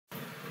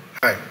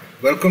Hi,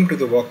 welcome to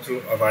the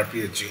walkthrough of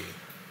RPA Genie.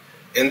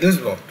 In this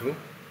walkthrough,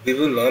 we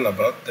will learn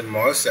about the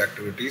mouse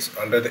activities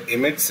under the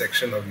image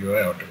section of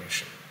UI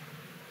automation.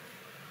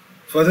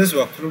 For this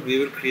walkthrough, we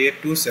will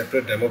create two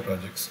separate demo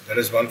projects, that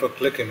is one for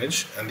click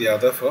image and the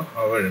other for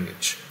hover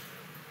image.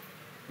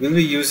 We'll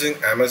be using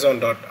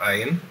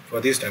amazon.in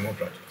for these demo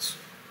projects.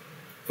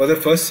 For the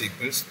first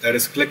sequence, that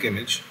is click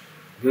image,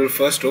 we will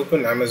first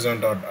open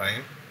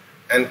amazon.in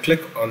and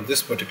click on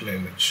this particular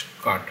image,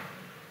 cart.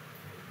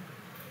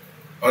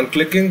 On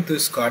clicking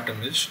this cart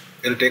image,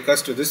 it will take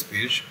us to this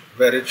page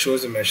where it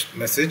shows a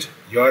message,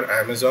 your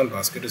Amazon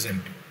basket is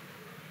empty.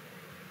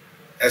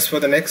 As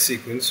for the next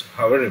sequence,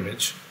 hover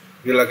image,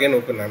 we will again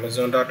open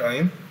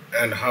amazon.in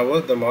and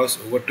hover the mouse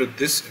over to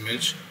this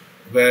image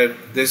where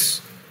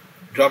this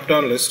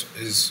drop-down list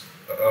is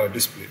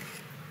displayed.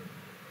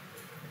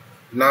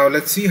 Now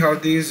let's see how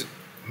these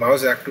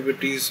mouse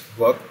activities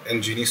work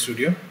in Genie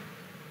Studio.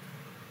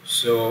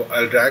 So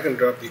I'll drag and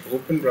drop the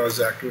open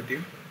browser activity,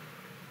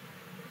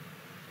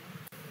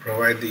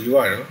 provide the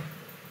URL,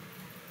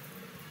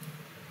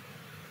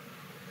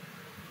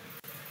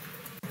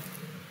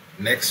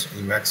 next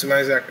the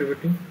maximize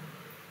activity,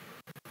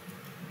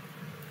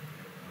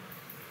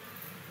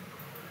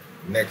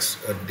 next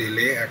a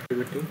delay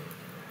activity.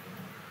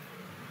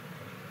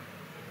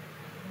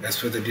 As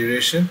for the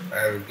duration,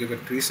 I will give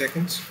it 3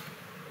 seconds.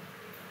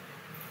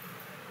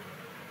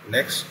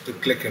 Next, the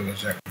click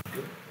image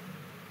activity.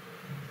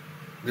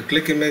 The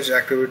click image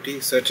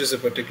activity searches a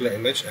particular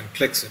image and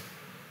clicks it.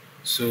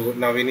 So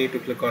now we need to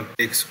click on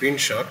take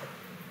screenshot,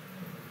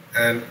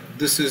 and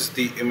this is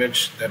the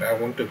image that I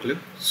want to click.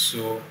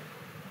 So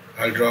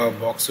I'll draw a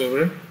box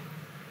over it,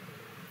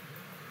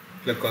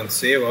 click on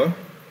save all.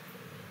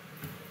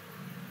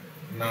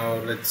 Now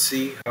let's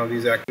see how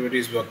these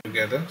activities work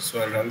together. So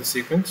I'll run the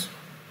sequence.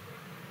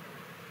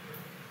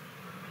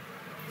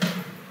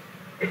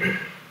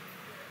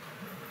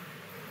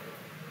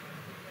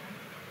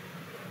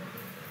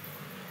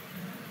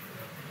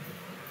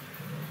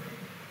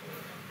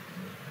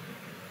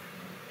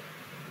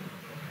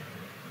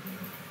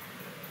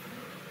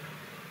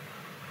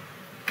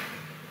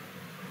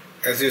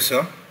 As you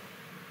saw,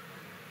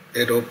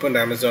 it opened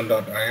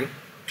amazon.in,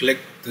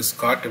 clicked this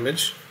cart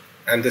image,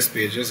 and this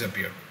page has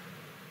appeared.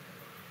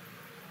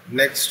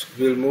 Next,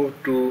 we'll move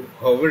to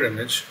hover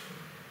image.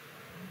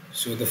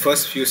 So the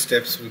first few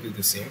steps will be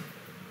the same.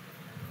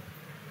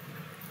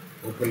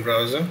 Open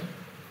browser,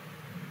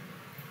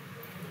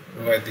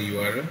 provide the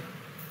URL,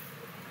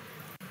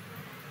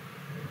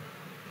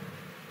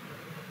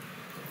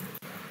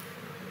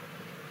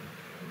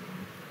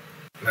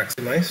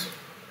 maximize,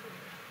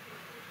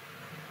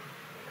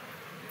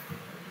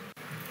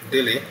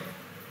 delay,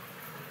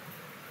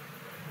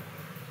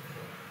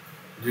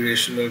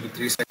 duration will be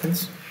 3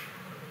 seconds,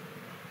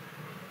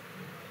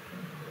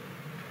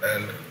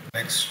 and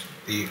next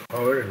the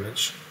hover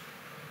image.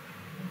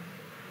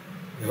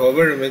 The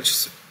hover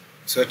image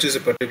searches a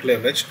particular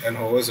image and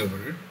hovers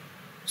over it,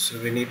 so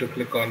we need to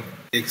click on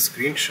take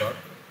screenshot,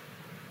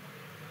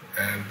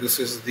 and this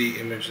is the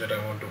image that I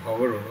want to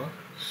hover over,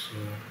 so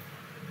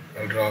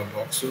I'll draw a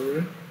box over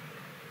it.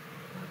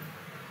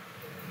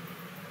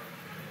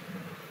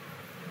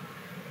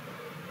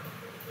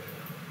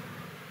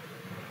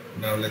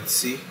 Now let's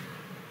see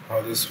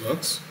how this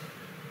works.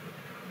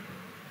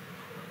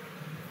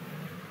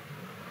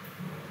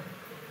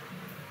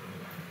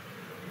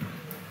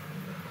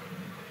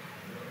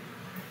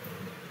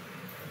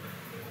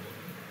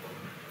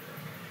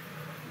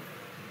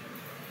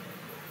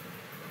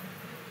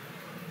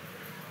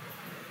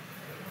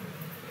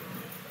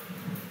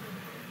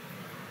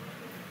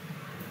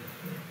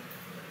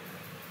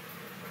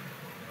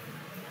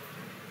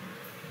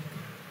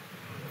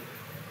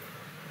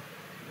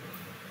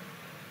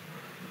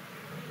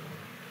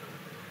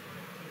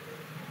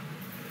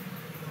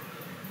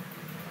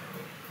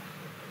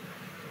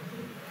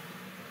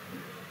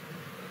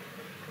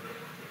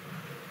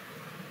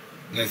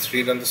 Let's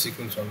rerun the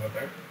sequence one more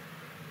time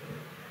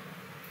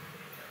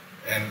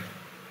and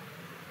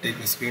take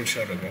a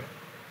screenshot again.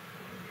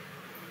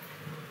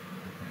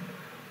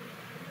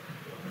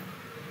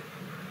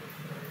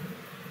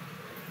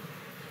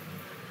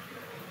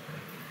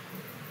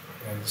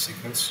 Run the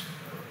sequence.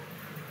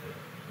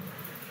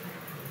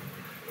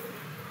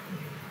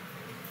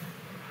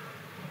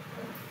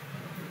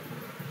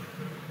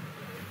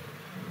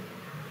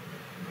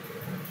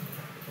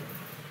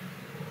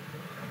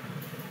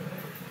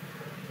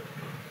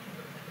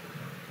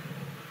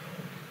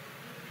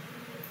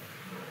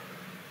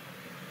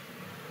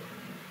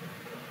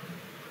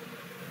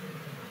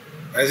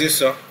 As you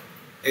saw,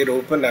 it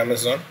opened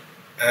Amazon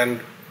and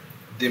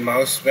the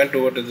mouse went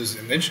over to this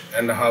image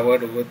and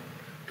hovered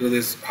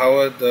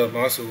the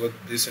mouse over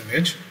this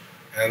image,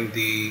 and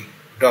the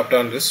drop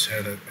down list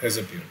has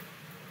appeared.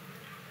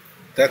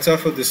 That's all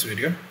for this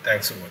video.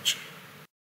 Thanks for watching.